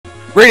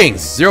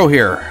Greetings, Zero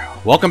here.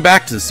 Welcome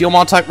back to the Seal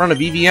Monotype run of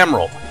Eevee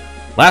Emerald.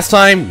 Last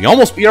time, we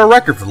almost beat our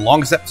record for the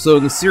longest episode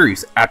in the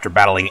series after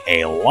battling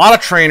a lot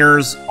of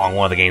trainers on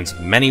one of the game's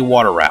many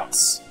water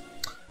routes.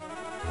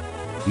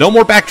 No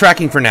more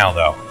backtracking for now,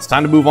 though. It's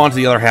time to move on to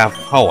the other half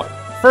of Hoenn.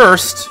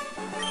 First,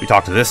 we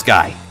talk to this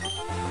guy.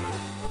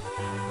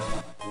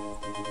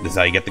 This is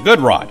how you get the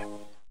good rod.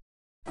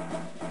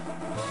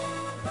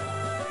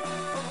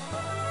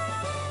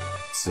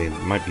 See, there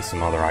might be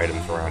some other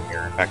items around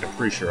here. In fact, I'm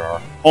pretty sure there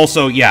are.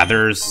 Also, yeah,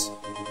 there's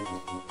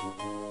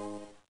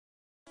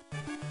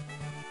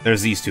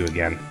these two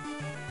again.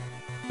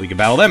 We can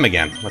battle them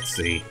again. Let's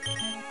see.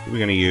 What are we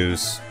gonna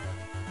use?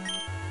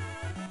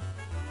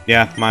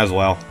 Yeah, might as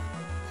well.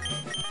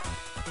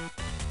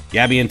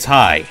 Gabby and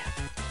Ty.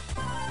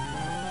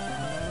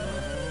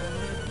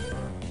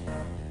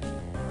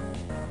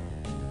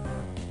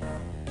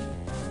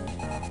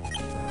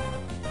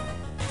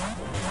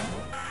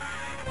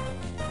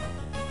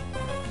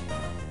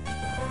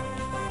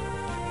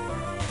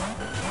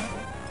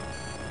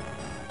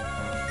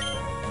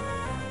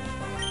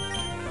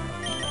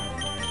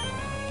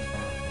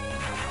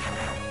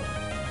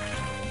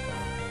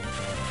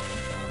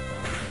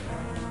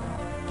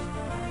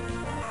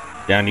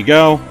 Down you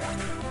go.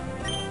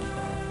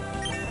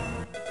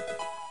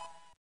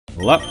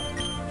 Pull up.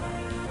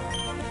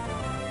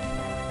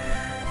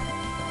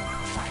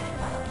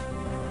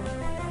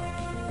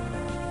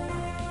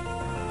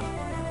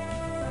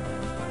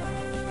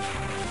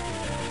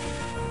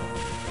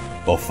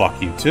 Well,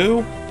 fuck you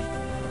too.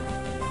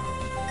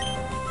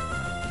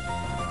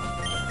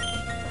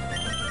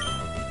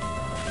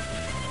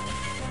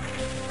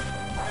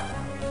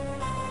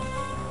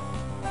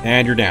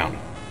 And you're down.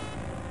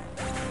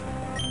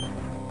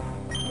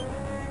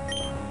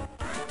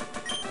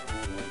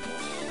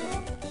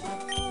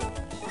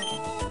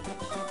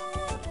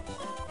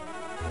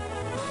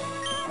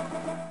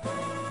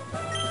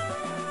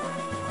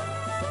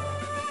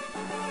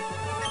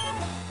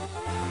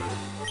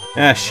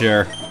 Yeah,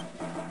 sure.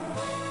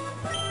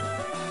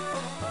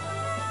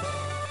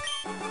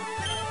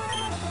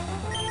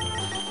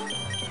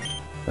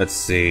 Let's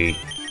see.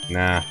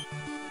 Nah.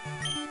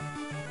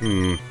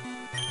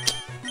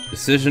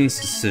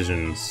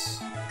 Decisions.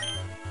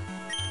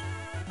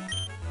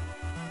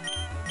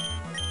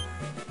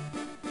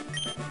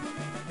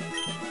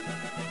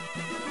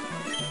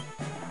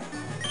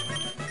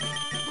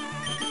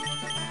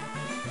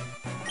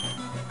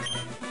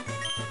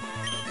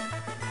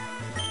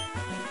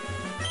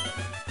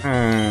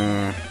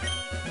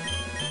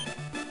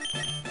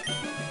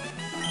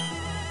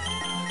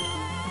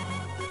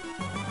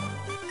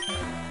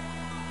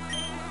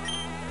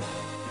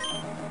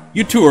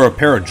 You two are a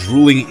pair of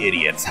drooling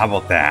idiots. How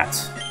about that?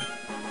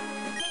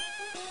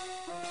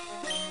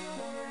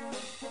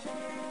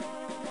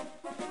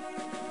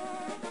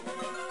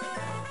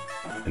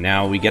 And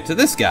now we get to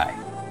this guy.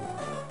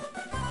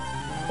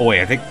 Oh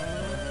wait, I think...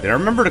 Did I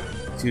remember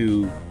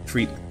to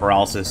treat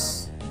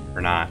paralysis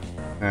or not?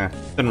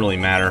 Doesn't really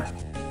matter.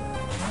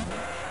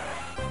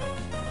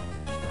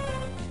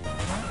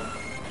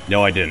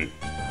 No, I didn't.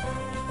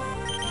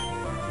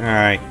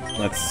 Alright,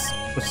 let's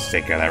just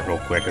take care of that real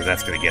quick, because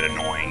that's going to get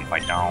annoying if I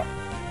don't.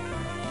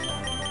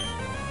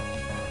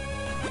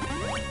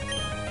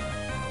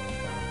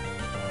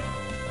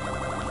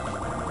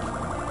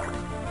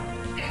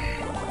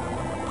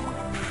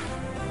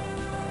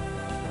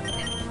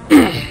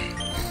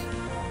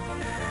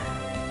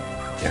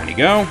 Down you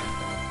go.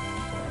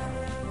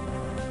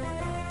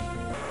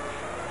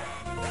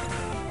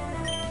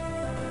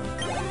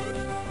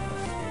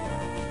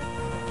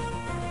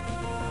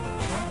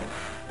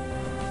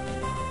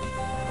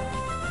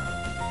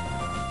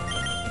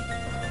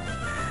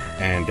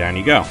 And down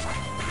you go.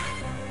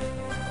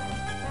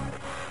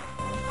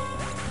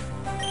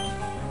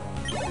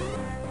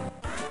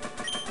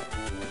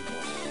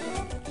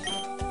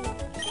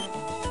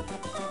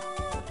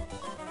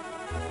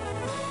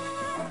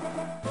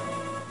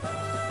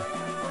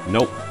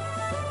 Nope.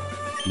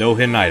 No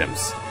hidden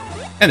items.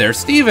 And there's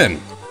Steven!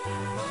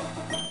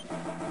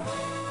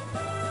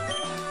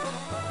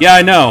 Yeah,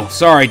 I know.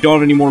 Sorry, don't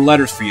have any more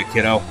letters for you,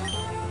 kiddo.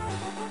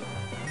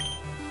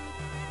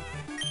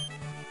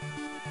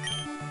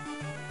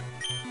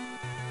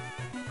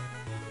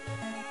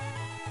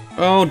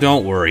 Oh,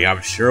 don't worry,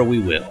 I'm sure we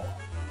will.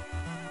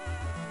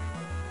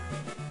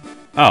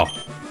 Oh.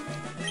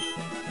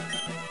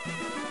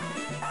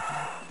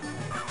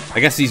 I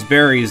guess these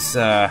berries,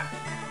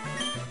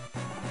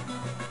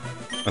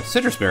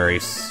 citrus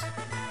berries.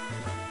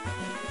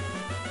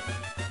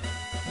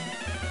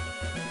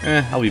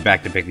 I'll be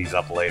back to pick these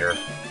up later.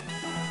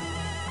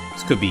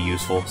 This could be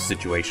useful,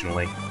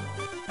 situationally.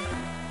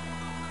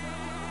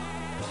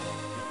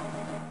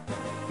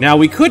 Now,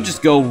 we could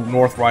just go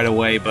north right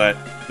away, but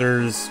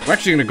we're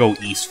actually gonna go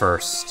east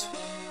first.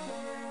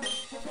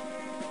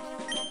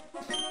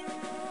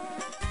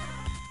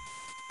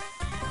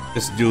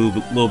 Just do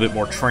a little bit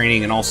more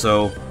training and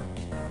also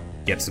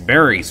get some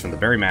berries from the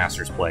Berry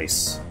Master's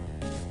place.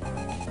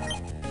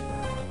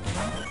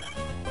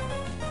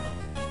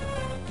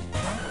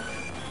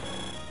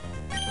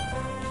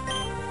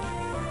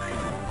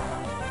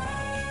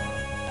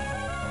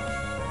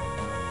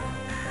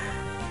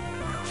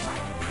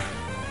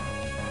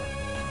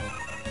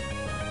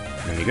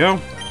 you go.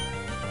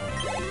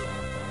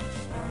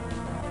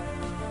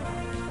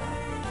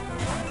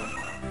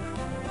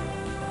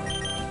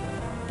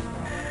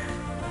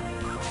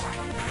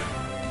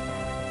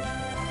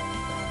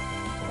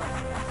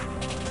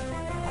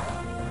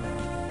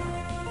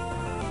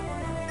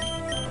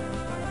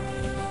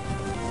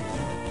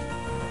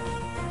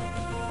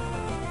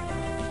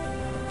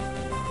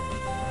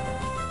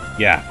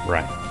 Yeah,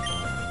 right.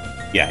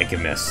 Yeah, it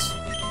can miss.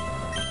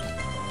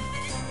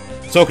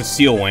 So can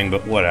Steel Wing,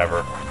 but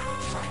whatever.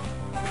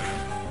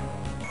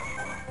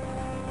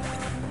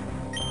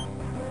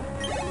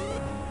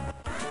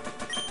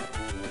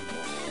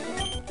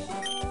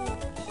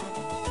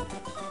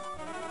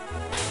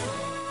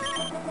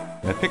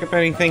 Did I pick up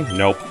anything?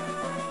 Nope.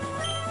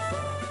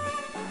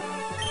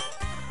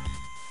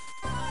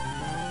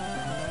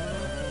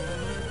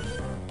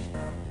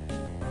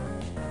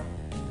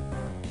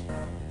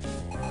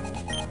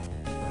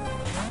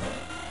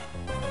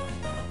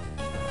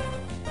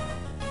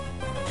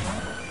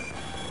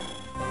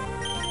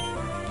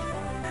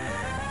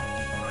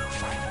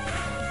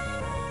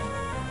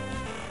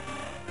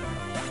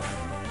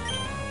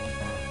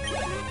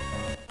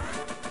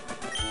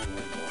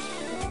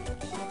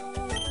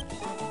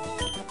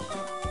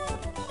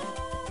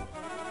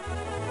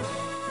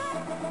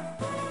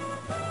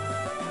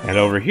 And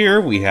over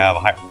here, we have a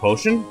Hyper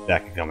Potion.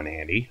 That can come in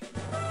handy.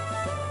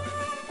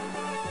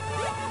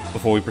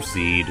 Before we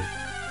proceed,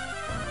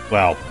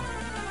 well,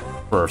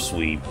 first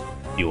we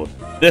deal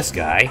with this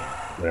guy,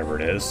 whatever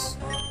it is.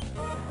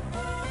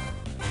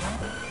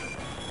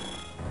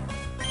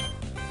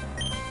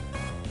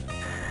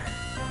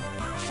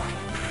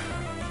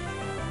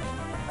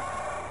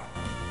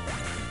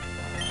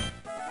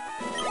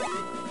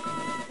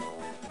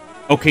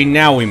 Okay,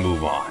 now we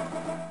move on.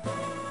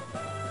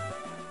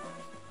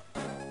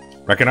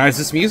 Recognize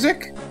this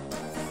music?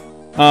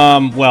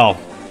 Well,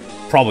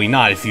 probably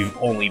not if you've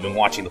only been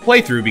watching the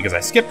playthrough because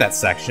I skipped that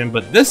section,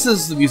 but this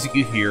is the music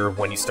you hear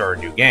when you start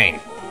a new game.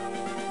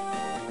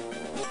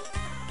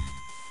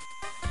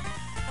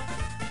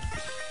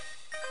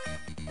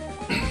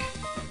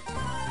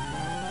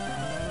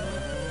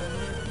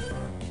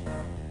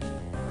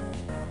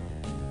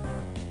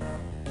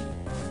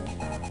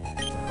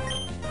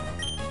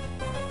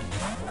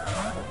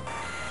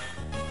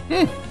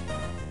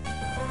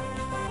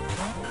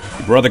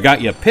 Your brother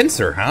got you a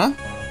pincer, huh?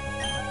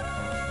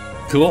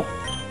 Cool.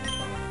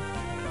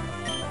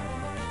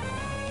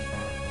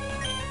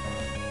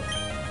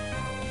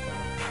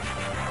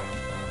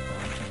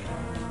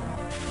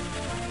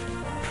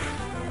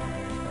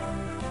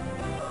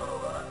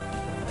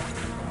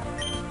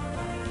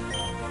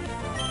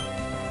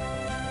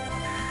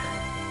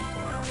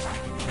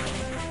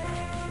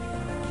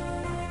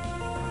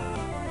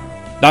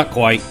 Not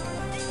quite.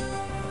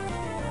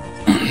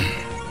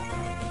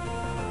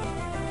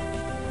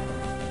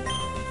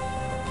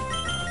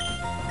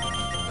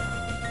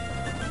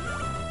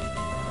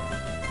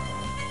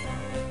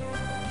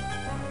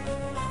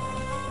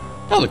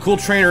 Oh, the cool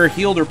trainer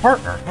healed her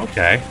partner.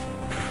 Okay.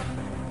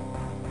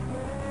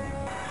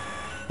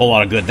 Whole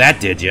lot of good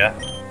that did ya.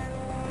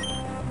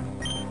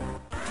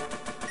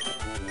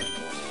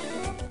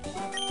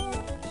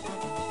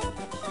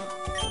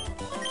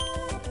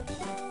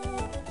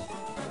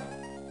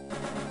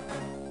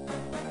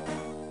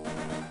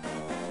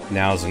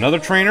 Now's another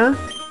trainer.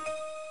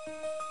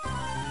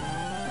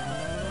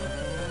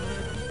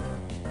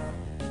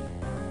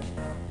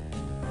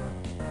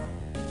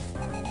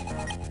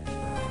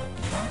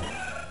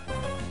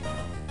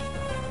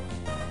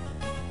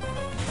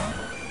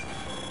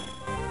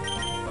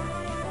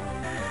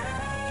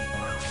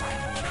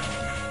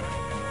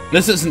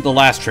 This isn't the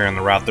last trainer on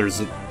the route. There's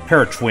a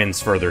pair of twins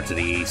further to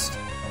the east.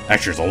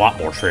 Actually, there's a lot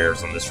more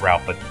trainers on this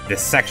route, but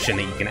this section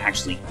that you can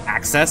actually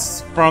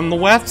access from the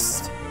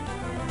west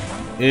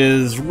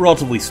is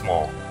relatively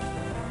small.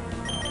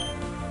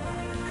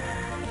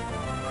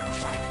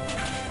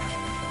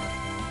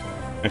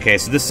 Okay,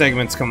 so this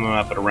segment's coming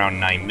up at around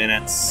 9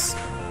 minutes.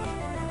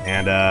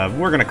 And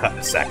we're going to cut in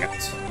a second.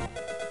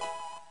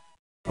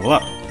 Level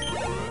up.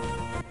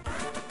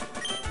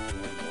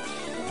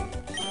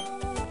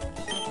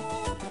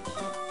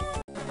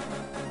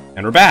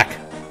 And we're back.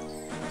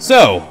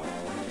 So,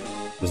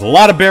 there's a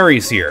lot of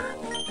berries here.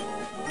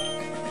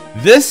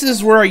 This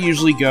is where I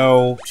usually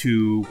go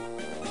to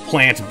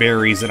plant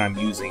berries that I'm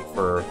using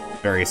for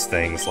various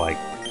things, like,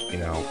 you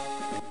know,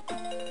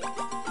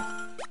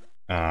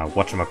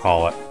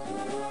 whatchamacallit,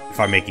 if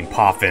I'm making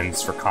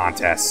poffins for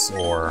contests,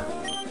 or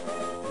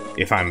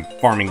if I'm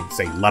farming,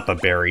 say,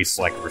 Lepa berries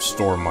so I can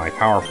restore my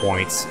power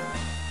points.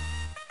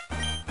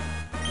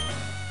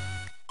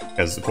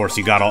 Because, of course,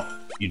 you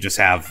just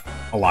have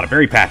a lot of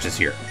berry patches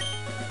here.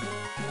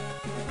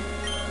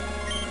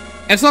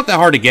 And it's not that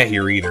hard to get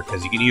here either,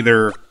 because you can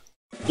either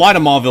fly to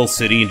Mauville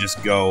City and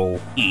just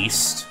go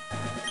east,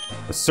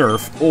 the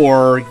surf,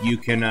 or you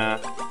can,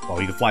 well,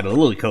 you can fly to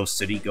Lily Coast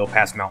City, go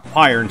past Mount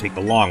Pyre, and take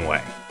the long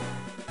way.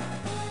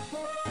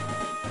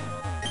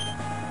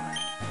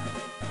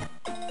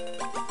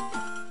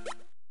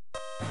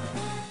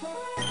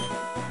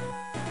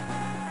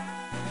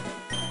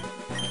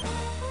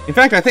 In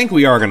fact, I think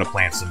we are going to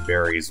plant some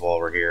berries while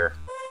we're here.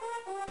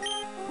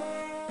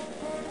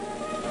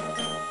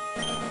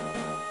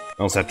 I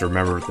also have to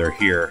remember they're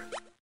here.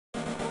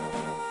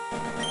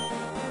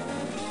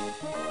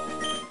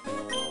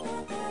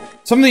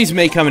 Some of these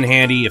may come in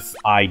handy if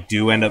I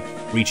do end up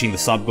reaching the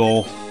sub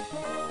goal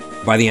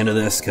by the end of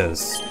this,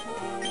 because,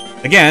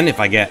 again, if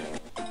I get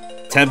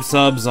 10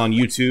 subs on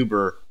YouTube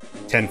or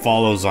 10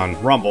 follows on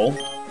Rumble,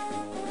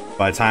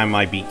 by the time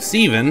I beat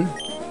Steven,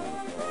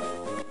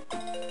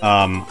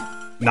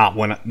 not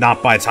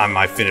by the time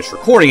I finish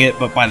recording it,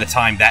 but by the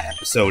time that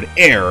episode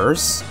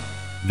airs,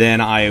 then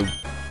I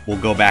will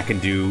go back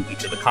and do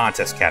each of the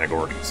contest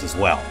categories as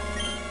well.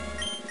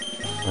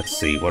 Let's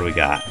see, what do we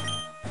got?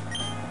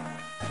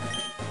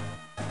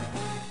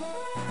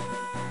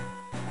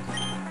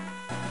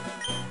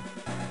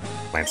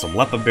 Plant some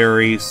lepa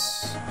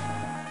berries.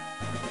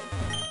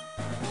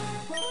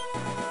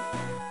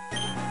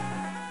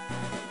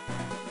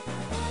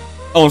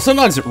 Oh, and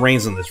sometimes it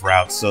rains on this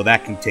route, so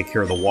that can take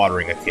care of the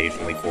watering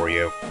occasionally for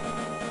you.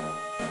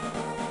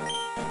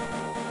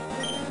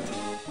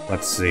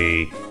 Let's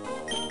see.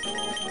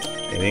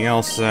 Anything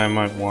else I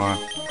might want?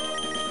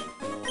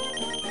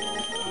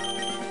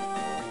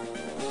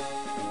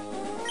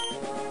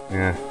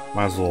 Yeah,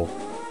 might as well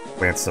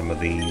plant some of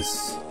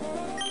these.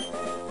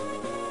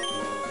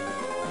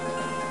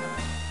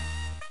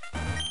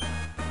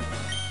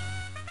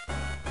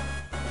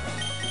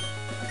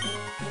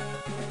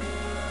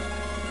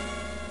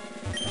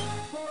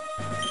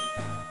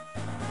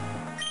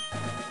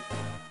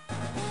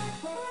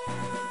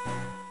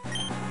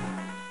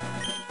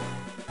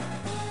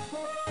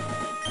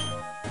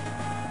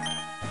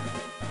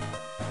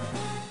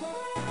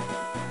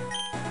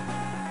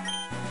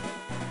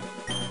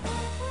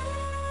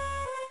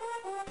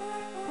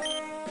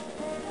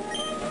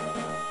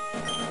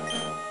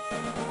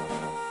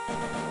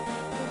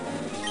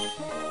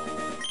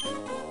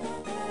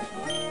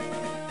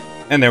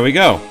 And there we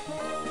go.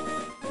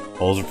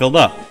 Holes are filled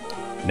up.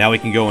 Now we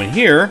can go in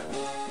here,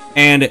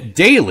 and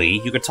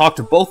daily you can talk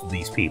to both of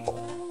these people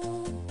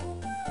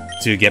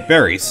to get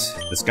berries.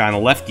 This guy on the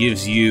left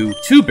gives you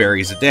 2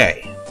 berries a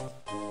day.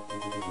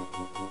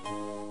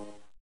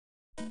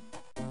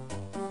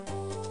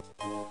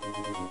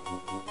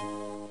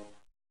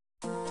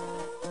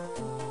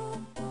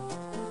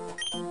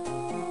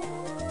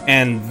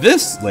 And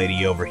this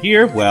lady over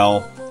here,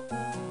 well,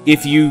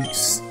 if you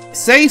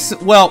say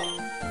so, well,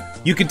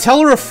 you can tell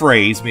her a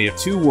phrase made of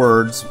 2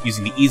 words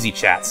using the Easy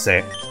Chat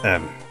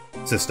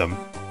system,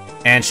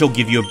 and she'll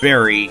give you a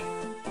berry.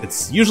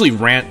 It's usually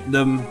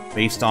random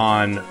based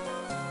on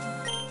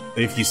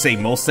if you say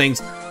most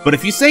things, but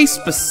if you say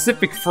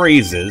specific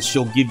phrases,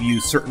 she'll give you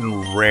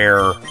certain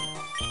rare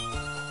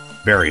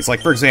berries.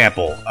 Like, for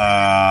example,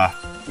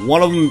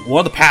 one of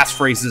the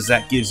passphrases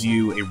that gives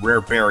you a rare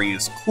berry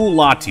is Cool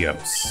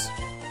Latios.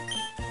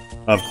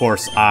 Of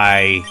course,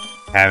 I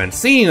haven't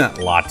seen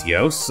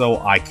Latios,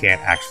 so I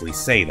can't actually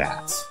say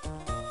that.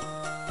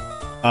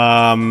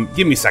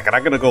 Give me a second.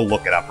 I'm gonna go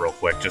look it up real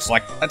quick, just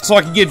like so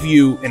I can give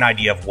you an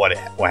idea of what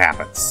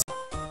happens.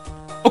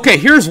 Okay,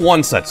 here's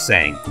one such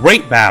saying: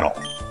 "Great battle."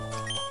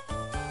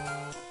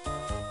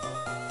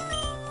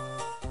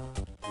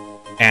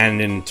 And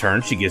in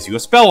turn, she gives you a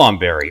spell on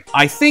berry.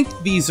 I think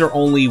these are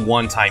only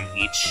 1 time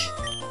each.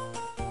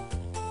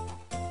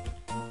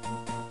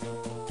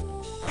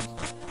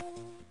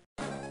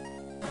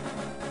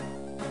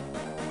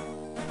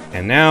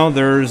 And now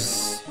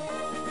there's...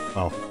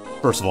 well,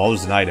 first of all,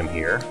 there's an item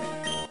here.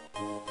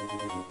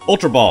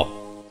 Ultra Ball.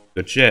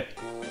 Good shit.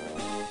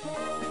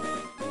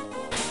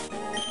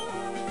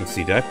 Let's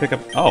see, did I pick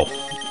up... oh,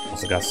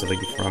 also got something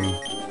from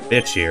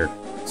Bitch here.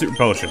 Super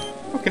Potion.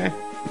 Okay,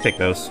 I'll take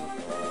those.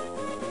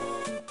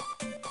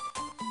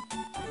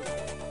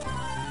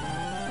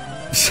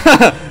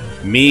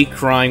 Me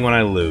crying when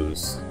I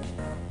lose.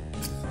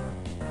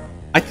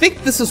 I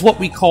think this is what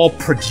we call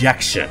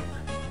projection.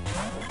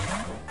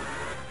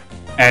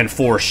 And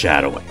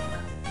foreshadowing.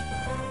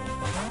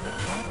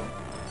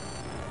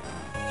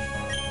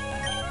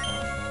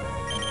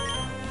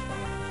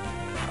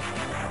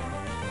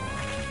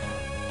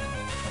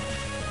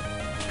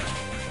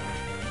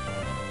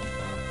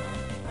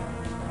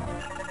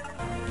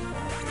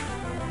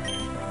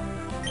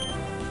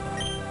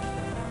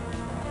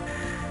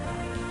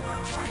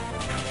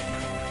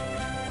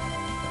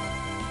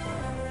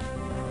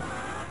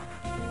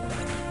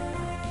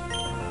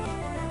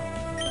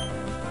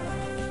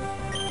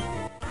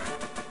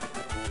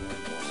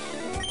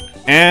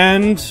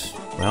 And,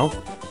 well,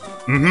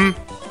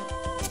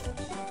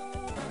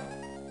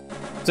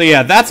 So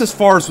yeah, that's as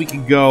far as we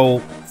can go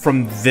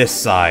from this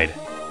side.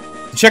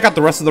 To check out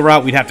the rest of the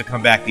route, we'd have to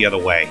come back the other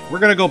way. We're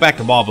gonna go back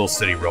to Mauville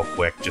City real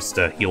quick, just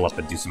to heal up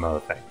and do some other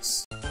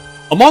things.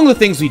 Among the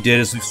things we did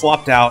is we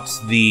swapped out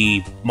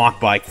the Mach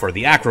Bike for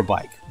the Acro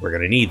Bike. We're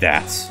gonna need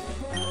that.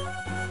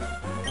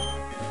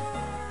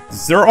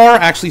 There are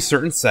actually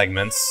certain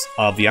segments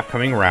of the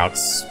upcoming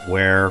routes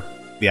where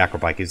the Acro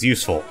Bike is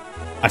useful.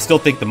 I still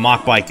think the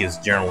Mach Bike is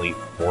generally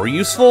more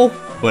useful,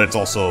 but it's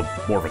also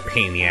more of a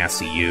pain in the ass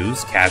to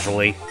use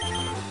casually.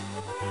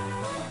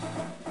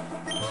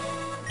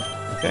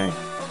 Okay.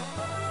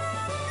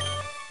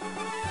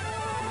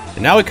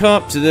 And now we come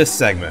up to this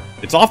segment.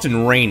 It's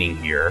often raining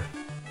here.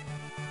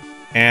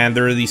 And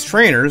there are these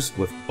trainers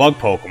with bug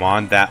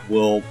Pokemon that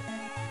will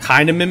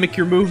kind of mimic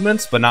your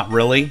movements, but not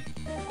really.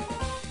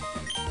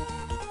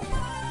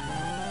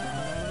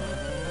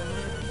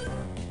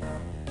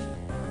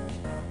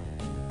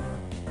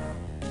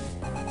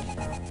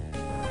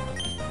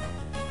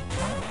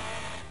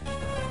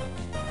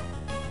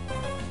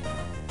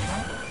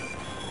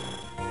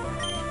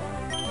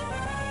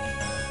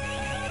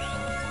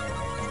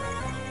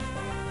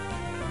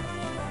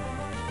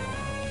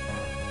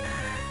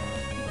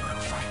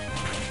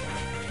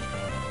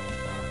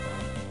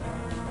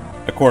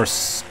 Of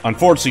course,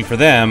 unfortunately for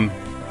them,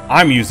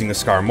 I'm using the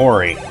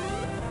Skarmory.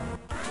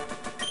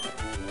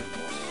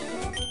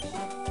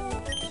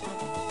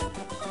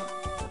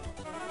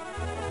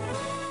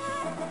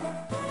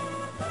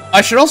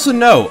 I should also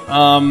note,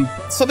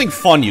 something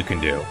fun you can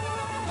do.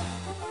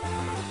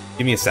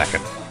 Give me a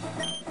second.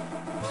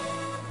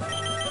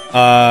 If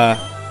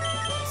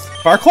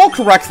I recall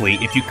correctly,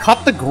 if you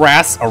cut the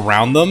grass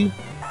around them,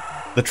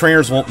 the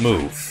trainers won't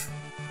move.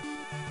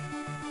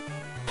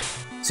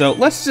 So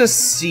let's just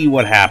see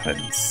what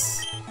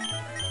happens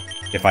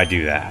if I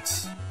do that.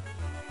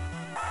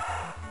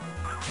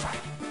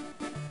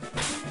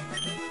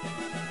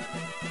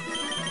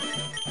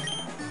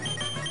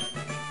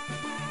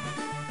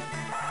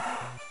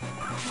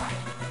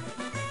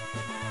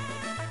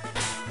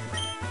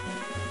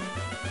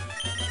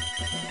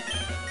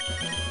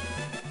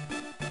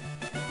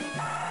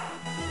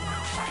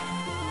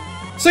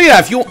 So yeah,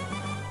 if you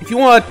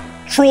want to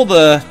troll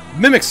the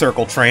Mimic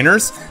Circle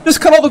trainers,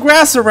 just cut all the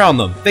grass around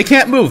them. They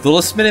can't move, they'll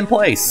just spin in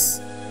place.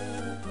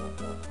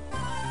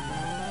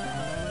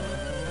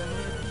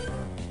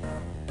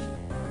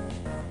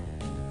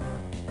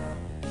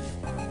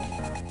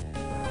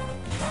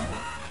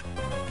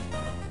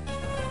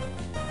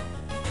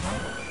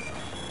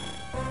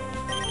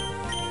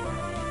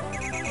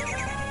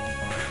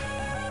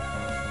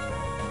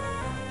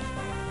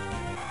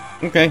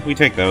 Okay, we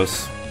take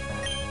those.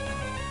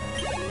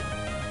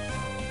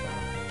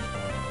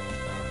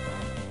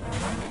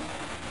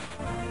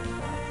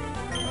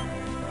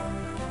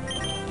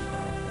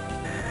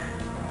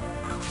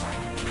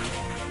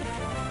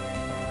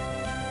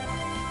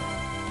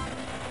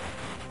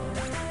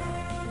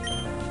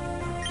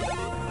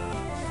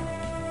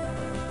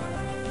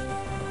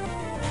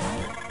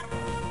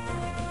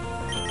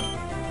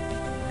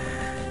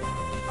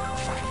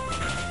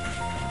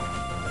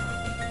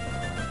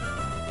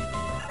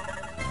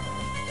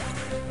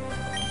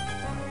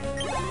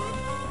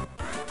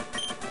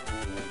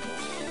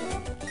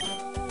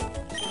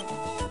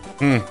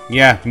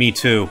 Yeah, me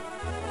too.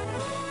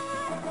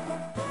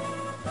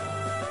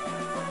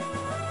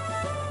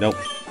 Nope.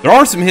 There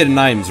are some hidden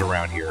items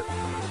around here.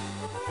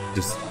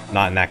 Just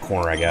not in that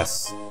corner, I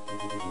guess.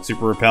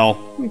 Super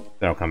Repel.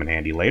 That'll come in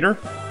handy later.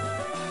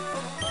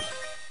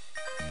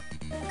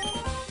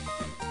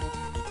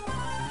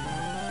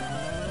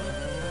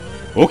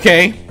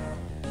 Okay.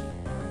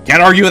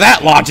 Can't argue with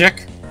that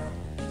logic.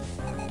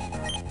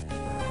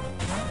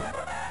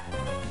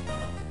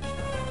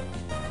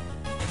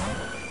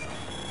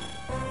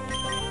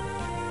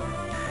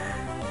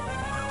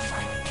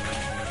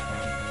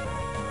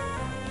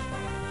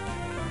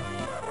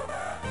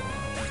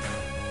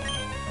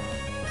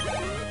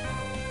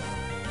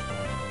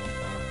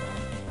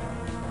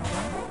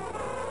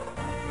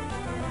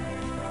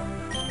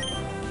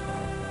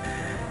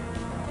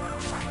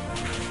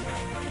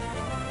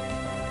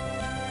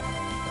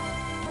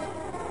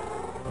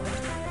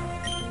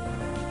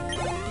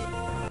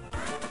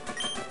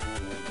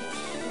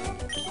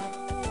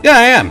 Yeah,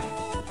 I am.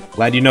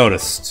 Glad you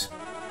noticed.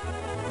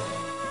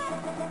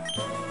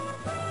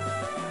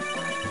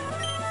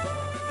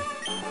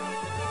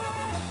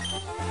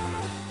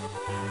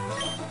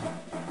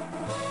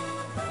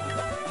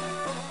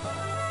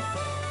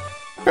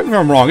 Correct me if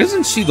I'm wrong,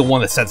 isn't she the one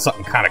that said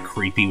something kind of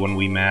creepy when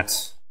we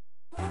met?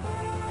 Or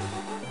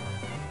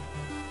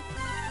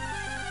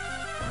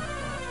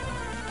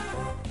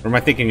am I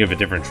thinking of a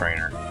different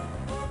trainer?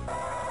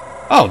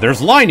 Oh,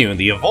 there's Lineu in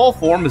the evolved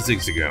form of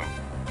Zigzagoon.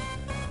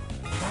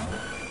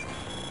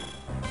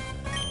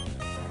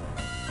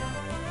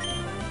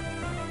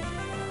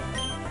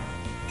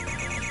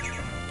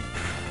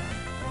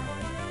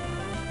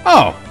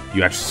 Oh,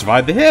 you actually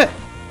survived the hit.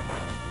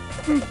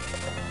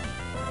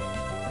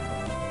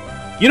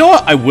 You know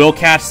what? I will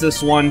catch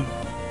this one.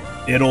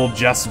 It'll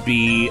just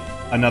be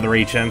another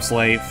HM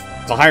slave.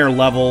 It's a higher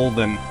level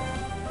than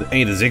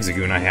any of the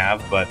Zigzagoon I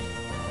have, but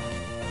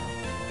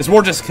it's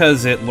more just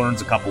because it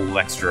learns a couple of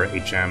extra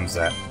HMs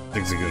that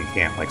Zigzagoon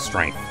can't, like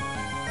Strength.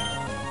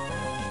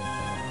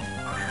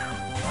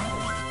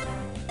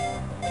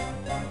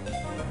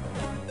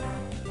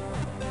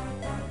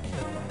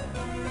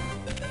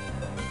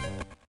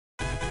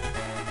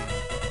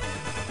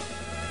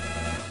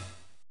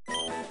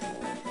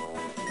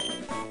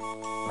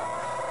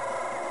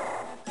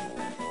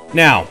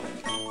 Now,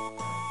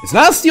 it's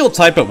not a Steel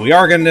type, but we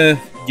are going to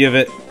give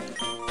it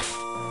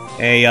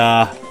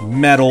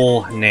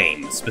metal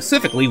name.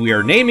 Specifically, we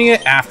are naming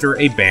it after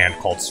a band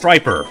called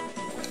Stryper.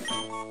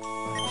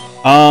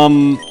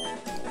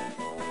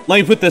 Let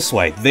me put it this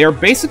way. They are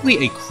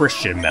basically a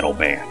Christian metal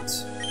band.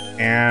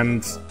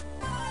 And,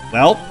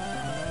 well,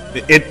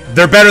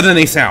 they're better than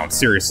they sound,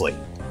 seriously.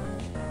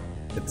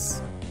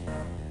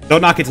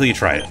 Don't knock it till you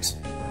try it.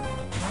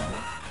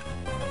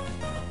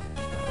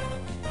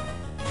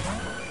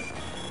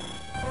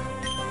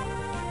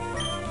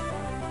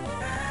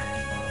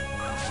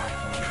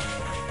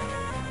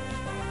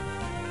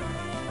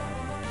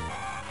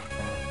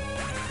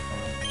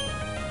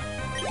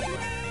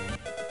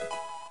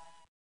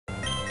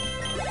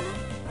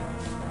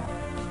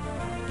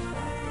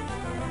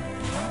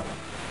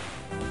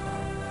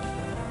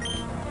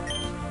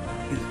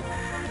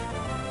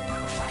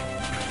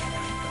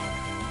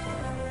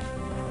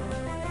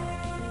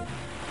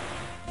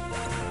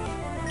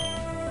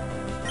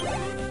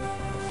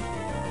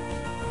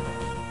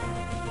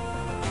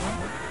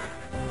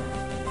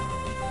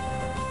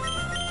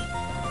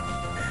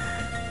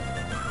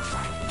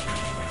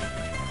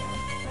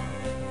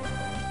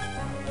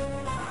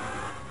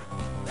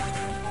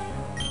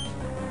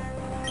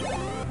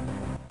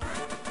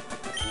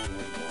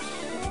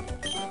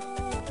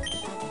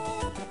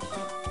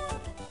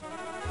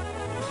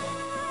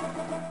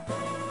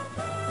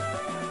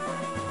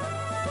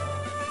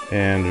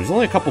 And there's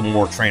only a couple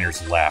more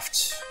trainers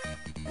left.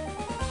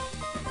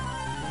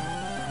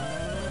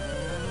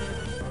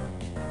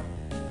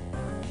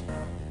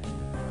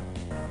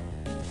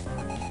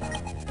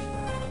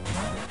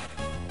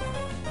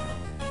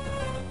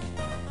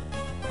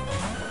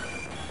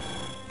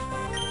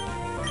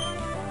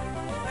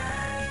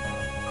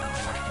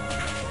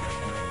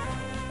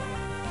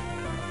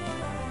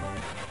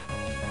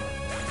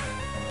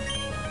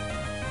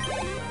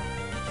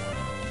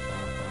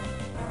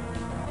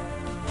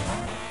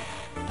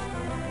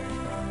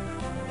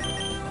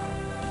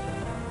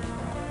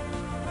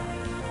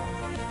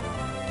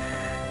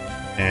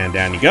 And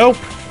down you go.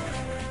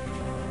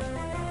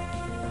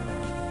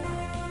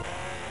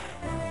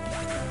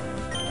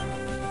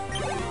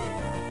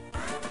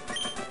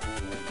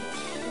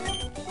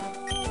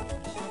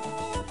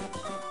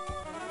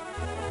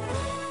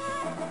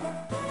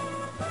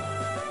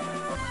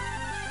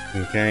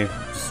 Okay,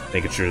 just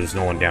making sure there's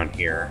no one down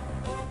here.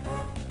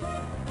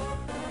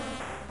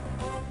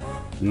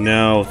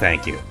 No,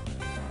 thank you.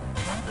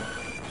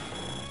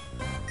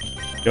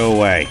 Go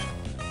away.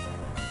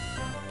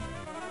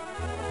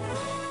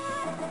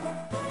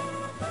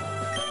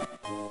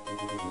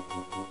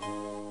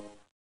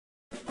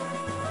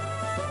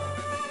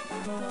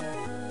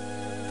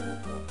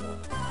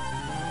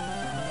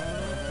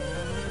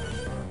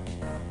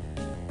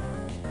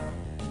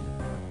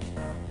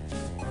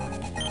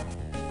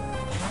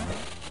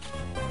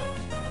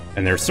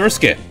 And there's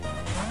Surskit.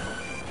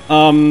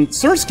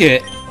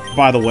 Surskit,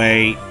 by the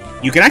way,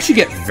 you can actually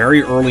get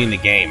very early in the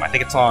game. I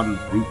think it's on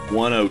Route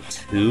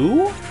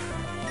 102?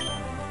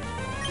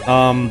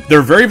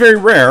 They're very, very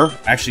rare.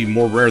 Actually,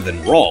 more rare than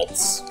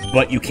Ralts,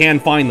 but you can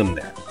find them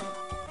there.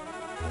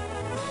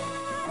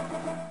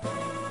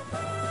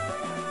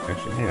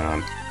 Actually, hang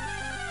on.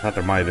 I thought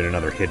there might have been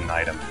another hidden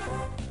item.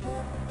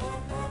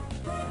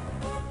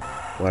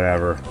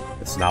 Whatever.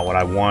 It's not what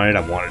I wanted.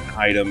 I wanted an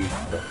item.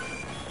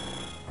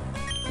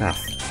 Ah,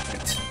 fuck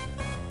it.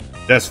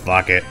 Just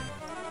fuck it.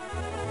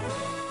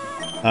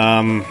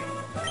 Yeah,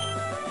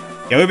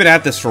 we've been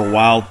at this for a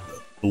while.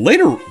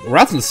 Later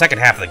routes in the second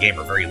half of the game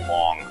are very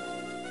long.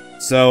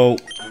 So,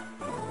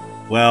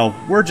 well,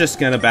 we're just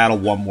gonna battle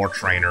one more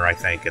trainer, I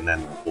think, and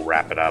then we'll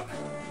wrap it up.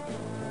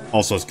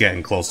 Also, it's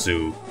getting close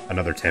to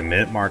another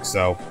 10-minute mark,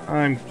 so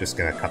I'm just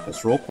gonna cut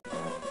this real quick.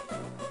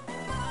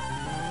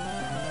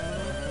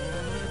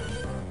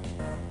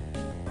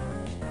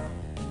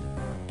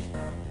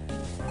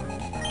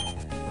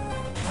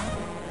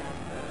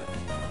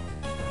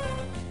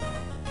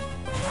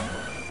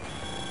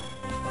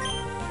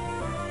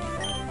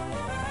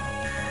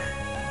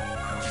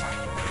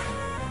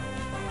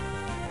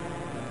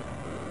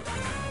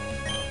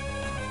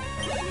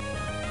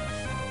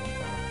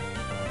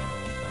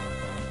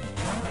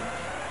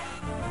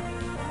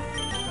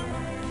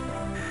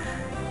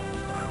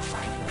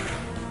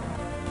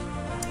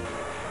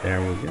 There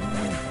we go.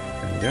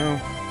 There we go.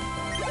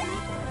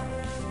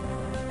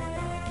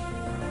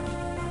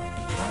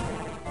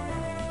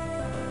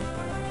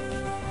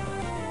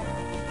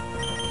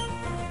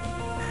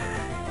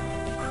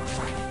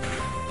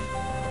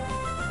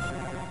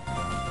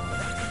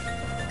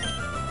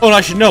 Oh, and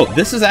I should note,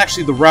 this is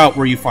actually the route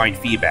where you find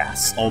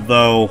Feebas,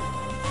 although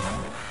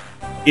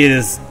it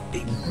is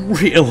a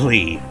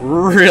really,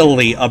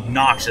 really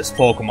obnoxious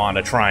Pokemon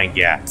to try and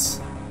get.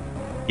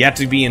 You have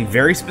to be in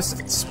very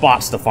specific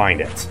spots to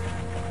find it.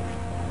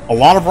 A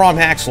lot of ROM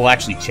hacks will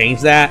actually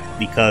change that,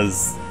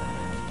 because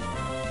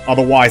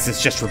otherwise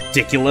it's just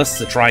ridiculous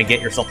to try and get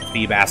yourself a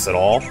Feebas at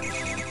all.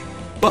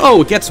 But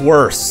oh, it gets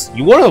worse.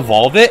 You want to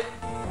evolve it,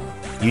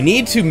 you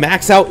need to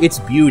max out its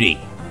beauty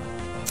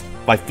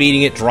by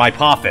feeding it dry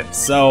poppins.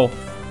 So,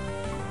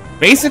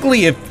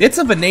 Basically, if it's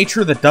of a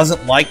nature that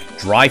doesn't like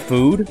dry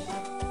food,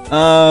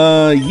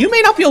 you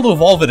may not be able to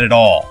evolve it at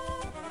all.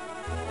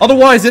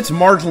 Otherwise, it's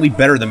marginally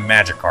better than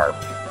Magikarp.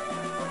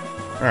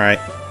 Alright.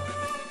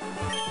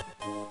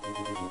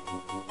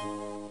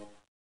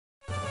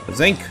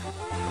 Zinc.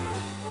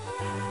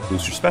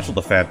 Boost your special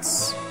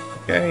defense.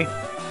 Okay.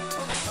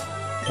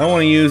 I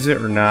want to use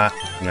it or not.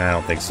 Nah, I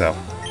don't think so.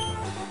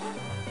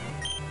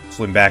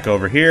 Swim back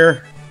over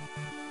here.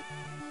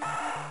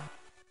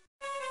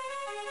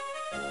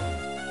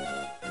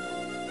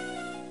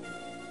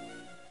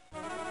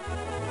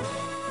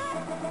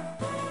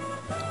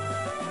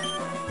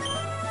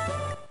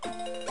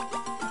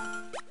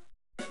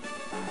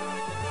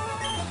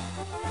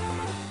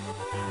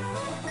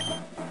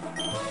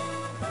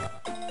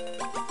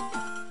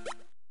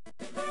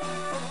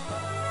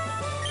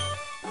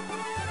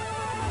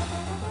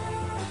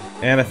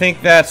 And I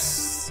think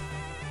that's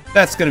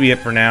gonna be it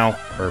for now.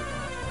 Or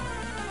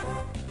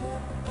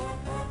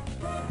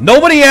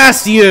nobody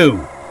asked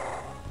you!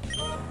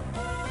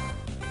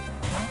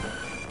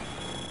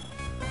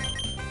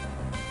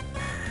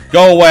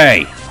 Go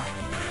away!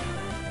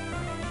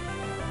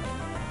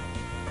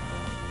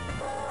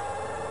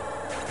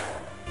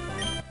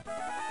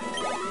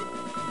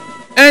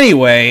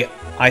 Anyway,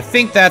 I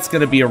think that's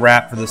gonna be a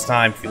wrap for this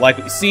time. If you like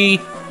what you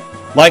see,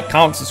 like,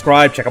 comment,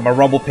 subscribe, check out my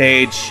Rumble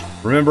page.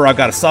 Remember, I've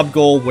got a sub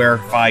goal where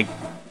if I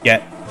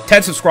get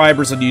 10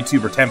 subscribers on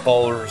YouTube or 10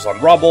 followers on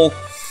Rumble,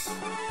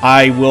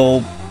 I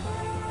will,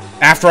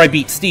 after I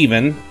beat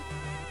Steven,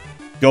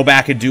 go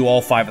back and do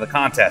all 5 of the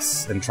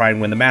contests and try and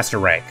win the Master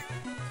rank.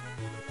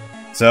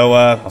 So,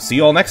 I'll see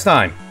you all next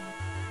time.